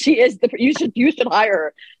is you should hire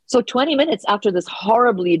her. So 20 minutes after this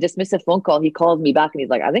horribly dismissive phone call, he calls me back and he's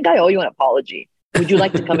like, I think I owe you an apology. Would you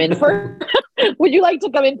like to come in for an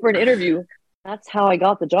interview? That's how I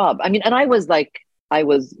got the job. I mean, and I was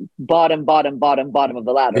bottom of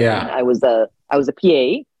the ladder. Yeah. I was a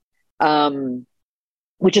PA,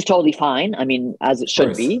 which is totally fine. I mean, as it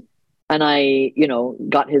should be. And I,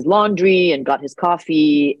 got his laundry and got his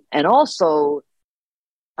coffee, and also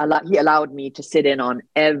he allowed me to sit in on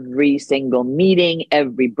every single meeting,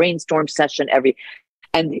 every brainstorm session,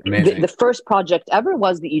 and the first project ever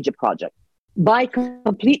was the Egypt project. By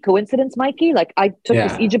complete coincidence, Mikey, like I took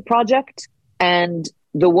this Egypt project, and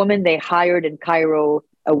the woman they hired in Cairo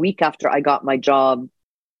a week after I got my job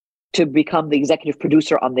to become the executive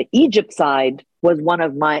producer on the Egypt side was one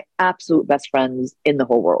of my absolute best friends in the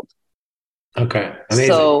whole world. Okay. Amazing.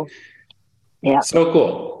 So, yeah. So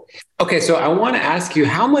cool. Okay. So I want to ask you,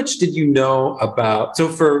 how much did you know about, so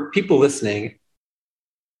for people listening,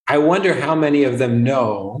 I wonder how many of them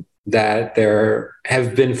know that there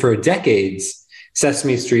have been for decades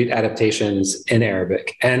Sesame Street adaptations in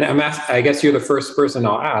Arabic. And I guess you're the first person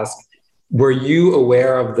I'll ask, were you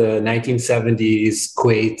aware of the 1970s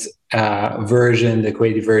Kuwait version, the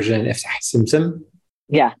Kuwaiti version, Iftah Simsim?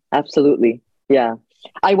 Yeah, absolutely. Yeah.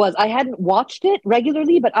 I hadn't watched it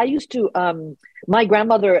regularly, but I used to, my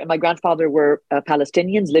grandmother and my grandfather were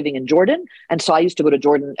Palestinians living in Jordan. And so I used to go to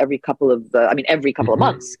Jordan every couple of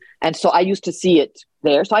months. And so I used to see it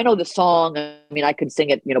there. So I know the song. I mean, I could sing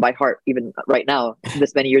it, by heart, even right now,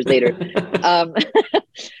 this many years later.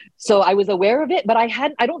 So I was aware of it, but I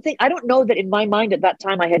don't know that in my mind at that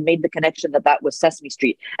time I had made the connection that was Sesame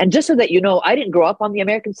Street. And just so that you know, I didn't grow up on the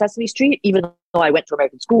American Sesame Street, even though I went to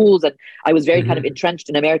American schools and I was very kind of entrenched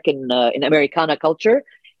in in Americana culture.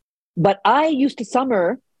 But I used to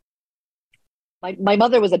summer. My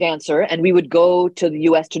mother was a dancer, and we would go to the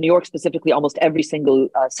US, to New York specifically, almost every single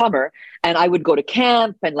summer. And I would go to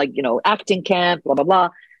camp and acting camp, blah, blah, blah.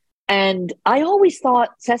 And I always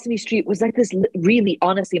thought Sesame Street was like this, really,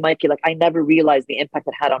 honestly, Mikey, I never realized the impact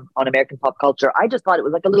it had on American pop culture. I just thought it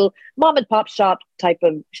was like a little mom and pop shop type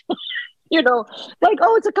of,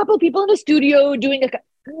 it's a couple of people in a studio doing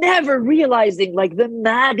never realizing the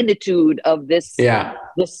magnitude of this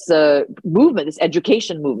movement, this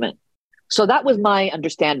education movement. So that was my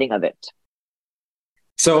understanding of it.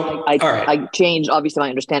 So I changed, obviously, my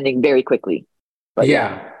understanding very quickly. But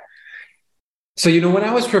yeah. So, when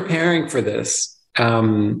I was preparing for this,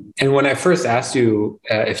 and when I first asked you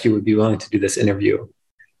if you would be willing to do this interview,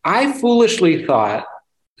 I foolishly thought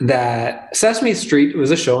that Sesame Street was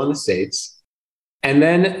a show in the States. And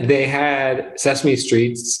then they had Sesame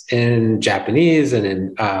Streets in Japanese and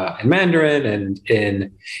in Mandarin and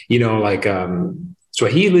in,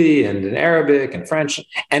 Swahili and in Arabic and French.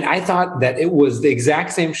 And I thought that it was the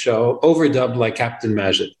exact same show overdubbed like Captain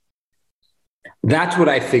Majid. That's what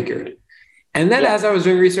I figured. And then as I was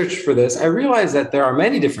doing research for this, I realized that there are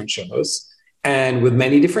many different shows and with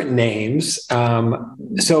many different names.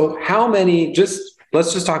 So how many,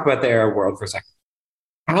 let's just talk about the Arab world for a second.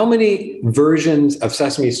 How many versions of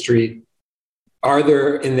Sesame Street are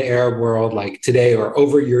there in the Arab world, like today or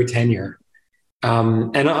over your tenure?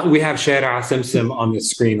 And we have Shara Simsim on the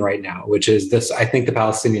screen right now, which is this, I think, the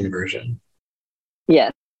Palestinian version.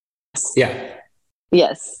 Yes. Yeah.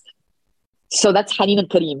 Yes. So that's Hanin and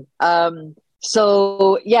Kareem.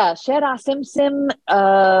 So yeah, Shara Simsim,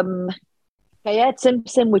 Kayat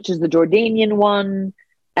Simsim, which is the Jordanian one,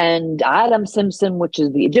 and Alam Simsim, which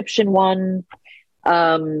is the Egyptian one.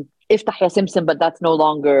 Iftah Ya Simsim, but that's no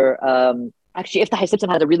longer. Actually, Iftah Ya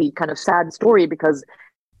Simsim had a really kind of sad story because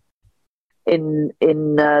in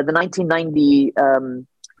the 1990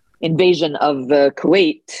 invasion of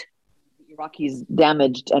Kuwait, the Iraqis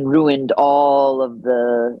damaged and ruined all of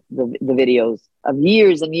the videos of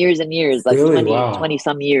years and years and years, like Really? 20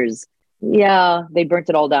 some years. Yeah, they burnt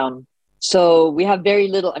it all down. So we have very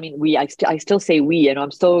little. I mean, I still say we, and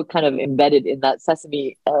I'm still kind of embedded in that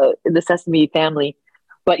in the Sesame family.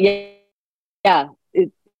 But yeah, so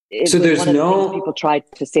was there's one of the things people tried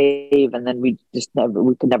to save, and then we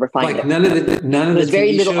could never find it. None of the There's TV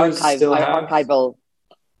very little shows still have? archival.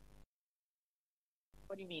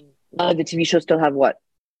 What do you mean? None of the TV shows still have what?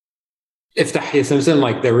 Iftah Ya Simsim,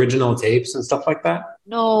 like the original tapes and stuff like that?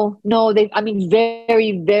 No, I mean,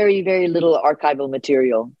 very, very, very little archival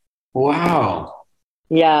material. Wow.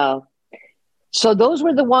 Yeah. So those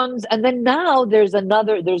were the ones, and then now there's a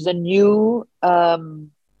new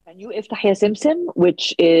Iftah Ya Simsim,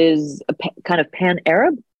 which is a kind of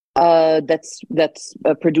pan-Arab that's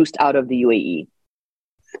produced out of the UAE.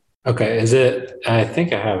 Okay, is it? I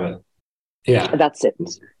think I have it. Yeah. That's it.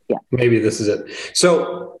 Yeah. Maybe this is it.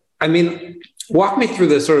 So, I mean, walk me through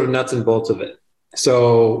the sort of nuts and bolts of it.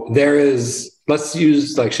 So let's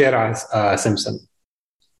use like Shara Simsim.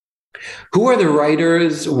 Who are the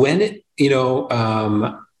writers?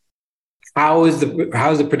 How is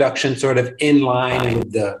the production sort of in line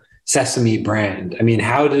with the Sesame brand? I mean,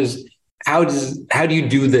 how do you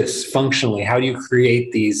do this functionally? How do you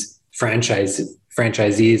create these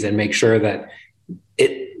franchisees and make sure that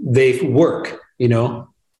they work?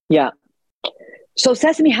 Yeah. So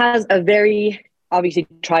Sesame has a very obviously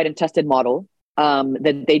tried and tested model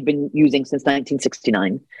that they'd been using since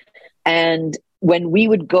 1969, and when we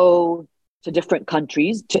would go to different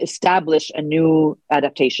countries to establish a new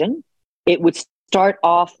adaptation, it would start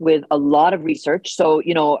off with a lot of research. So,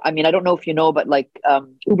 I mean, I don't know if you know, but like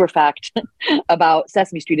uber fact about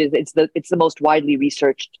Sesame Street is it's the most widely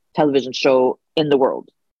researched television show in the world.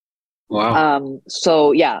 Wow.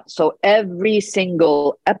 So every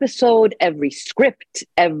single episode, every script,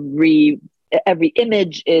 every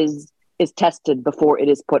image is tested before it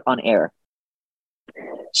is put on air.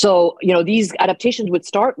 So, these adaptations would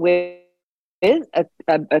start with a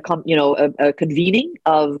convening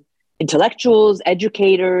of intellectuals,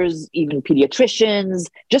 educators, even pediatricians,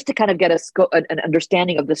 just to kind of get an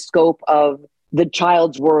understanding of the scope of the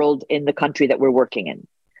child's world in the country that we're working in.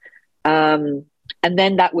 And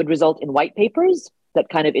then that would result in white papers that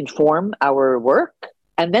kind of inform our work.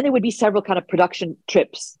 And then there would be several kind of production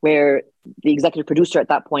trips where the executive producer at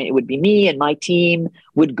that point, it would be me and my team,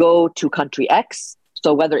 would go to country X.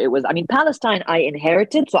 So whether it was, Palestine, I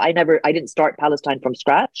inherited. So I didn't start Palestine from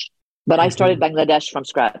scratch, but I started Bangladesh from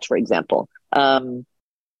scratch, for example.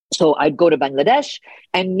 So I'd go to Bangladesh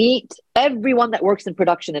and meet everyone that works in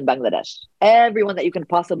production in Bangladesh, everyone that you can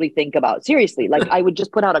possibly think about. Seriously, like I would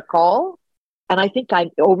just put out a call. And I think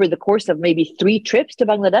over the course of maybe 3 trips to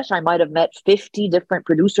Bangladesh, I might have met 50 different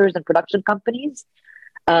producers and production companies.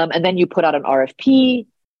 And then you put out an RFP.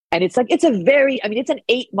 And it's an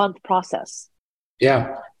 8-month process.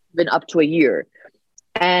 Yeah. Been up to a year.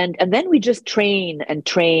 And then we just train and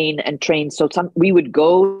train and train. So we would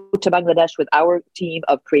go to Bangladesh with our team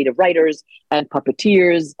of creative writers and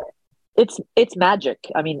puppeteers. It's magic.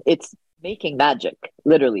 I mean, it's making magic,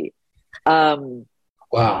 literally.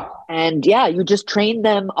 Wow. And yeah, you just train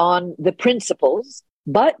them on the principles,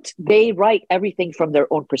 but they write everything from their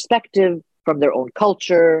own perspective, from their own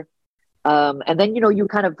culture. And then, you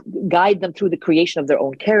kind of guide them through the creation of their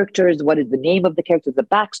own characters. What is the name of the characters, the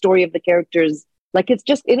backstory of the characters? Like, it's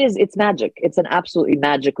magic. It's an absolutely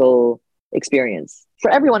magical experience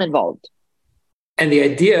for everyone involved. And the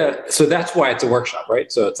idea, so that's why it's a workshop,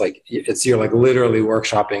 right? So you're like literally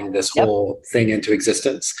workshopping this whole thing into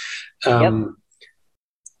existence.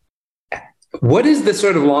 What is the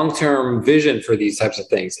sort of long-term vision for these types of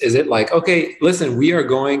things? Is it like, okay, listen, we are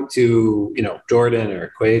going to, Jordan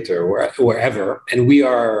or Kuwait or wherever, and we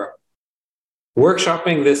are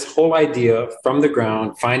workshopping this whole idea from the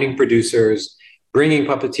ground, finding producers, bringing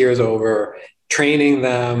puppeteers over, training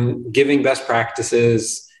them, giving best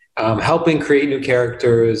practices, helping create new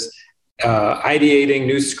characters, ideating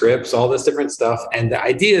new scripts, all this different stuff. And the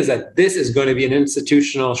idea is that this is going to be an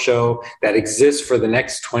institutional show that exists for the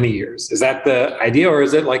next 20 years. Is that the idea, or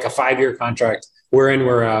is it like a 5-year contract? We're in,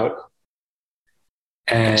 we're out.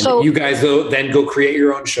 And so, you guys then go create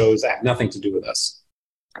your own shows that have nothing to do with us.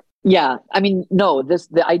 Yeah. I mean, no,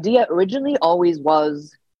 the idea originally always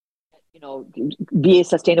was, be as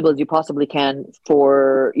sustainable as you possibly can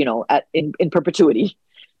for, in perpetuity.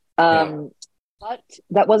 But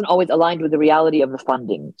that wasn't always aligned with the reality of the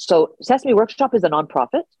funding. So Sesame Workshop is a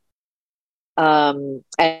nonprofit.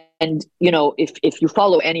 And if you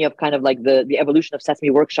follow any of kind of like the evolution of Sesame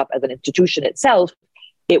Workshop as an institution itself,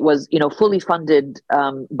 it was, fully funded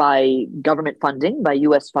by government funding, by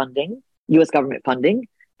US government funding,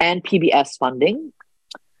 and PBS funding.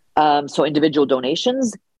 So individual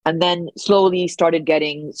donations, and then slowly started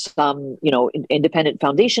getting some, independent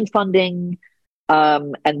foundation funding.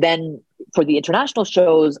 And then for the international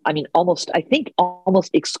shows, I mean, almost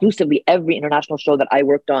exclusively every international show that I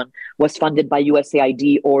worked on was funded by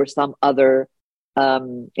USAID or some other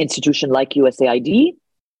institution like USAID.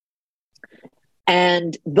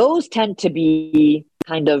 And those tend to be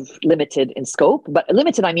kind of limited in scope, but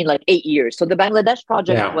limited, I mean like 8 years. So the Bangladesh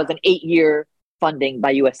project was an 8-year funding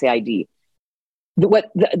by USAID.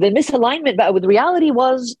 The misalignment with reality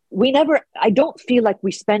was I don't feel like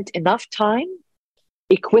we spent enough time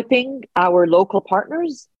equipping our local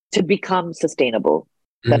partners to become sustainable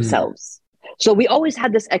themselves. So we always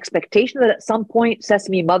had this expectation that at some point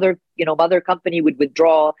Sesame mother company would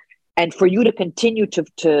withdraw, and for you to continue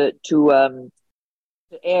to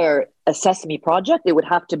air a Sesame project, it would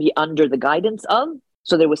have to be under the guidance of.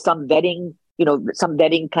 So there was some vetting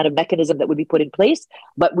kind of mechanism that would be put in place,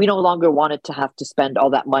 but we no longer wanted to have to spend all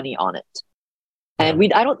that money on it.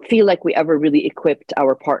 And I don't feel like we ever really equipped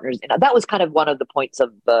our partners. And that was kind of one of the points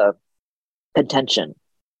of contention.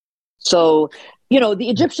 So, the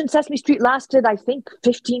Egyptian Sesame Street lasted, I think,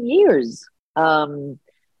 15 years. And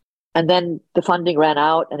then the funding ran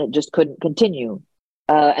out and it just couldn't continue.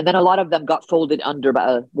 And then a lot of them got folded under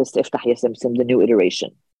this Iftah Ya Simsim, the new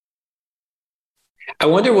iteration. I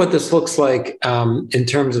wonder what this looks like in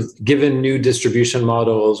terms of, given new distribution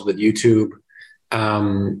models with YouTube,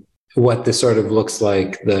 what this sort of looks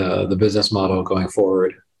like, the business model going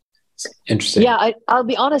forward. It's interesting. Yeah, I'll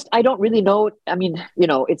be honest, I don't really know. I mean,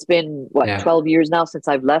 it's been 12 years now since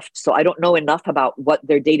I've left, so I don't know enough about what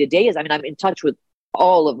their day-to-day is. I mean, I'm in touch with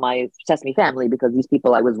all of my Sesame family because these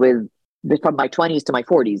people I was with from my 20s to my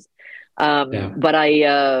 40s. But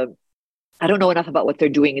I don't know enough about what they're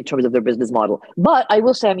doing in terms of their business model. But I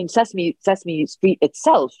will say, I mean, Sesame Street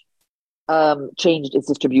itself changed its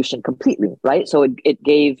distribution completely, right? So it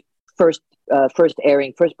gave first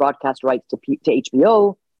broadcast rights to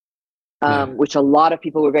HBO, which a lot of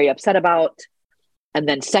people were very upset about. And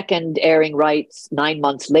then second airing rights 9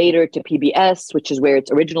 months later to PBS, which is where its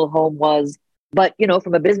original home was. But,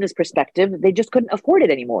 from a business perspective, they just couldn't afford it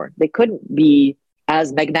anymore. They couldn't be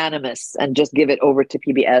as magnanimous and just give it over to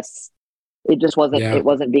PBS. It just wasn't. It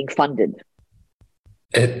wasn't being funded.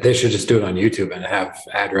 They should just do it on YouTube and have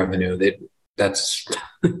ad revenue. That's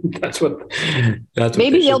what.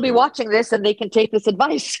 Maybe they'll be watching this and they can take this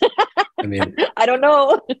advice. I mean, I don't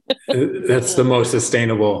know. That's the most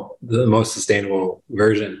sustainable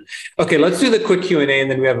version. Okay, let's do the quick Q&A, and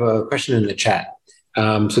then we have a question in the chat.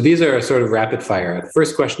 So these are sort of rapid fire. The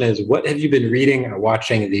first question is, what have you been reading or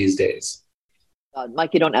watching these days?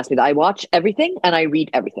 Mike, you don't ask me that. I watch everything and I read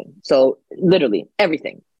everything. So literally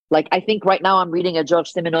everything. Like, I think right now I'm reading a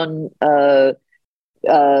George Simenon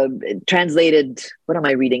translated, what am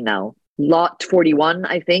I reading now? Lot 41,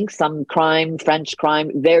 I think, some crime, French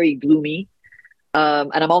crime, very gloomy.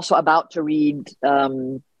 And I'm also about to read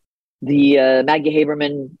the Maggie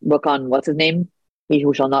Haberman book on, what's his name? He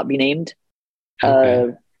Who Shall Not Be Named.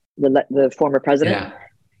 Okay. The former president.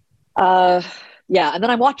 Yeah. And then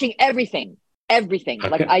I'm watching everything. Okay.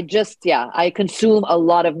 Like I consume a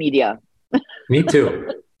lot of media. Me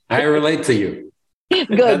too. I relate to you.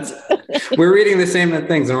 Good. We're reading the same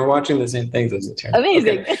things and we're watching the same things as it turns.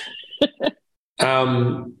 Amazing.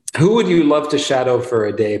 Okay. Who would you love to shadow for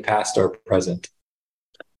a day, past or present?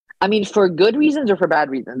 I mean, for good reasons or for bad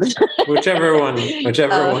reasons? Whichever one you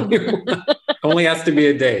want. Only has to be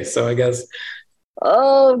a day, so I guess.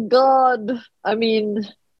 Oh, God. I mean,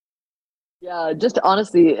 yeah, just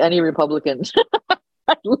honestly, any Republican.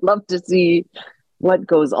 I'd love to see what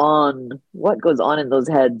goes on in those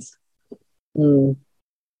heads.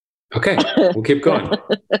 Okay, we'll keep going.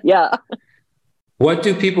 Yeah. What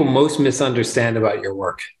do people most misunderstand about your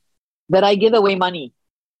work? That I give away money.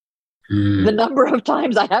 Mm. The number of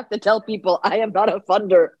times I have to tell people I am not a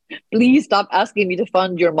funder. Please stop asking me to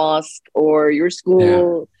fund your mosque or your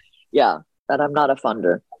school. Yeah, that I'm not a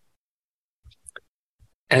funder.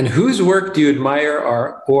 And whose work do you admire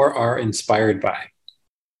or are inspired by?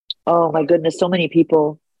 Oh my goodness, so many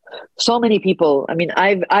people. So many people. I mean,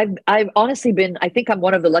 I've honestly been, I think I'm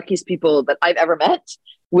one of the luckiest people that I've ever met,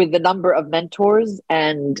 with the number of mentors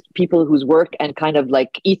and people whose work and kind of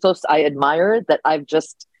like ethos I admire, that I've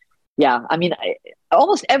just, yeah, I mean,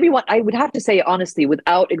 almost everyone, I would have to say honestly,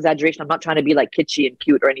 without exaggeration, I'm not trying to be like kitschy and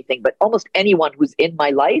cute or anything, but almost anyone who's in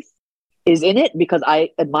my life is in it because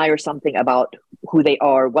I admire something about who they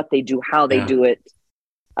are, what they do, how they do it.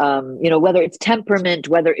 Whether it's temperament,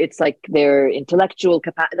 whether it's like their intellectual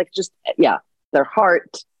capacity, like just, their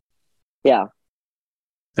heart. Yeah.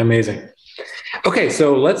 Amazing. Okay,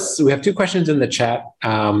 so we have two questions in the chat.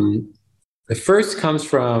 The first comes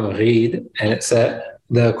from Reed, and it said,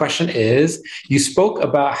 the question is, you spoke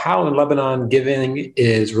about how in Lebanon giving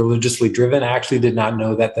is religiously driven. I actually did not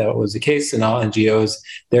know that was the case in all NGOs.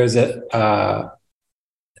 That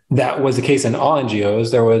was the case in all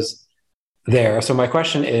NGOs. So my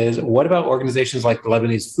question is, what about organizations like the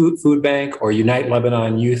Lebanese Food Bank or Unite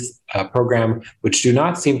Lebanon Youth Program, which do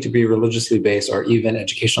not seem to be religiously based, or even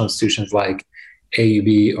educational institutions like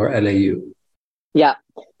AUB or LAU? Yeah,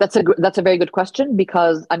 that's a very good question,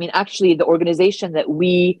 because I mean, actually, the organization that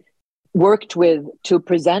we worked with to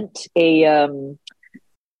present an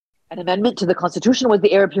amendment to the constitution was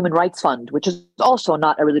the Arab Human Rights Fund, which is also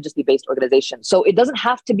not a religiously based organization. So it doesn't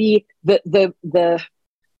have to be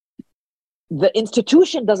the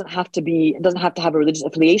institution doesn't have to have a religious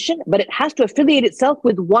affiliation, but it has to affiliate itself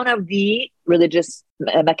with one of the religious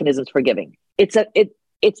mechanisms for giving. It's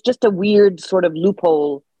just a weird sort of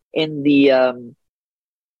loophole in the.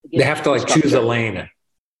 They have to choose a lane.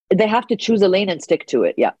 They have to choose a lane and stick to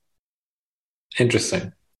it. Yeah.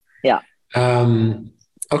 Interesting. Yeah.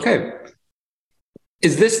 Okay.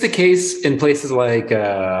 Is this the case in places like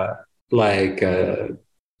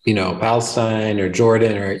Palestine or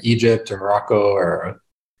Jordan or Egypt or Morocco or?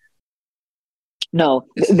 No,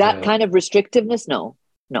 that kind of restrictiveness. No.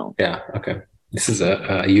 Yeah. Okay. This is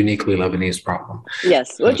a uniquely Lebanese problem.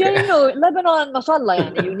 Yes. Well, okay. Lebanon,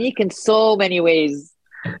 mashallah, unique in so many ways.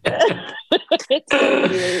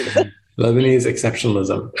 Lebanese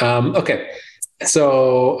exceptionalism. Okay.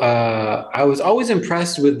 So I was always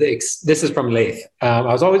impressed with this is from Laith. I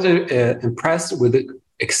was always impressed with the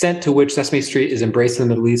extent to which Sesame Street is embraced in the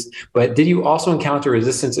Middle East, but did you also encounter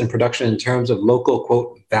resistance in production in terms of local,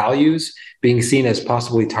 quote, values being seen as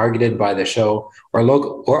possibly targeted by the show, or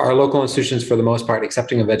are local institutions for the most part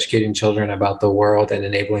accepting of educating children about the world and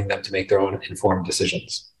enabling them to make their own informed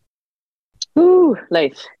decisions? Ooh,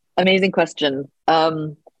 Laith, amazing question.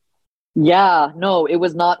 Yeah, no, it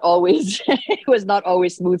was not always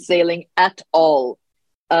smooth sailing at all.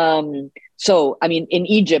 So, I mean, in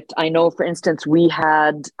Egypt, I know, for instance, we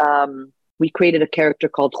created a character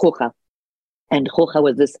called Khoucha. And Khoucha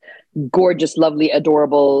was this gorgeous, lovely,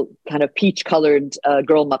 adorable, kind of peach-colored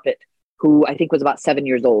girl Muppet who I think was about 7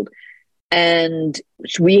 years old. And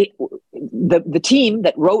the team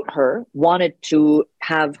that wrote her wanted to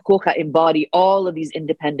have Khoucha embody all of these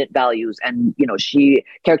independent values and,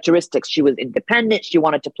 characteristics. She was independent. She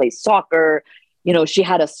wanted to play soccer. She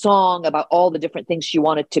had a song about all the different things she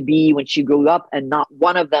wanted to be when she grew up, and not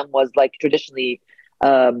one of them was like traditionally,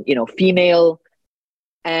 female.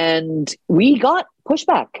 And we got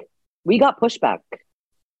pushback.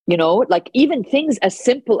 Even things as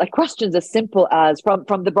simple, like questions as simple as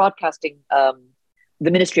from the broadcasting, the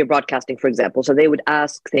Ministry of Broadcasting, for example. So they would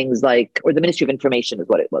ask things like, or the Ministry of Information is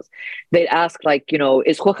what it was. They'd ask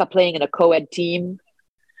is Khoucha playing in a co-ed team?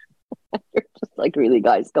 You're just like, really,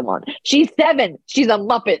 guys, come on. She's 7. She's a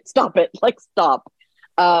Muppet. Stop it. Stop.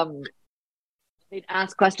 They'd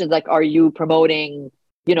ask questions like, are you promoting,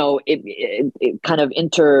 kind of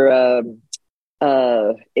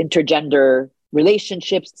intergender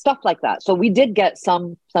relationships, stuff like that. So we did get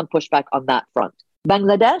some pushback on that front.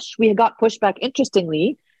 Bangladesh, we got pushback,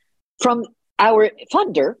 interestingly, from our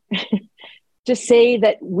funder to say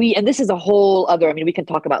that and this is a whole other, I mean, we can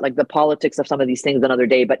talk about the politics of some of these things another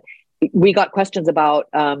day, but we got questions about,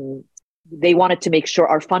 they wanted to make sure,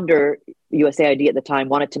 our funder, USAID at the time,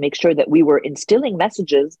 wanted to make sure that we were instilling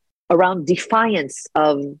messages around defiance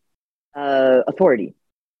of authority.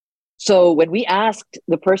 So when we asked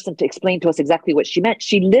the person to explain to us exactly what she meant,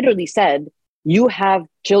 she literally said, you have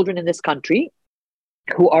children in this country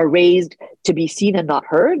who are raised to be seen and not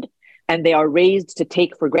heard, and they are raised to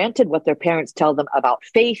take for granted what their parents tell them about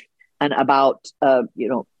faith, and about,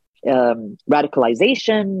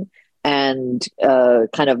 radicalization and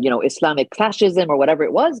kind of, Islamic fascism or whatever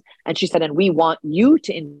it was. And she said, and we want you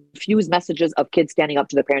to infuse messages of kids standing up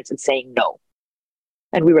to their parents and saying no.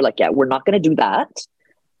 And we were like, yeah, we're not going to do that.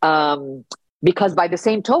 Because by the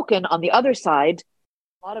same token, on the other side,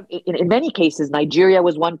 in many cases, Nigeria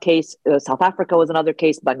was one case, South Africa was another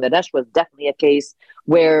case, Bangladesh was definitely a case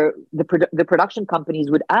where the production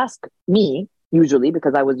companies would ask me, usually,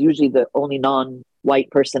 because I was usually the only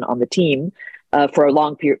non-white person on the team for a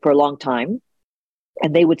long time,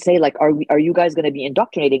 and they would say, like, are you guys going to be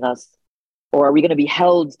indoctrinating us, or are we going to be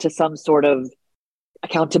held to some sort of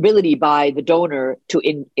accountability by the donor to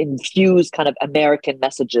infuse kind of American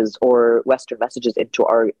messages or Western messages into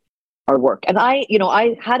our work? And I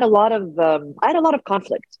had a lot of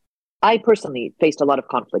conflict. I personally faced a lot of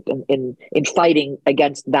conflict in fighting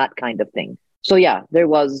against that kind of thing. So yeah, there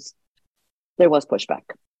was pushback.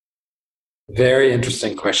 Very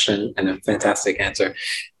interesting question and a fantastic answer.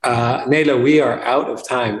 NAILA, we are out of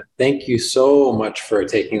time. Thank you so much for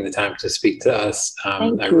taking the time to speak to us.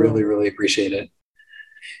 I really, really appreciate it.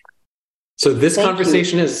 So this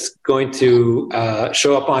conversation is going to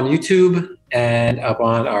show up on YouTube and up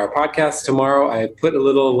on our podcast tomorrow. I put a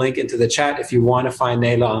little link into the chat. If you want to find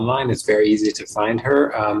NAILA online, it's very easy to find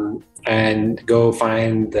her. And go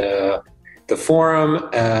find the forum,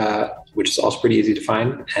 which is also pretty easy to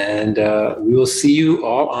find. And we will see you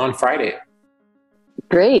all on Friday.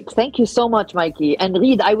 Great. Thank you so much, Mikey. And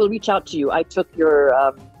Reed, I will reach out to you. I took your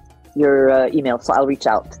email, so I'll reach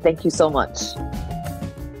out. Thank you so much.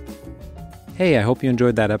 Hey, I hope you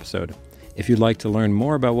enjoyed that episode. If you'd like to learn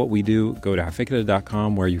more about what we do, go to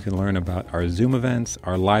hafikda.com, where you can learn about our Zoom events,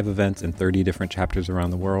 our live events in 30 different chapters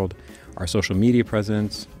around the world, our social media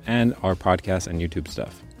presence, and our podcast and YouTube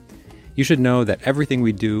stuff. You should know that everything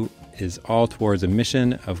we do is all towards a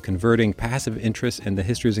mission of converting passive interest in the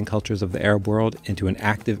histories and cultures of the Arab world into an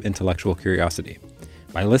active intellectual curiosity.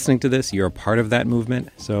 By listening to this, you're a part of that movement,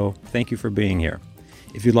 so thank you for being here.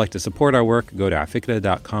 If you'd like to support our work, go to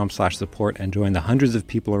hafikda.com/support and join the hundreds of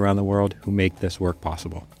people around the world who make this work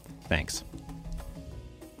possible. Thanks.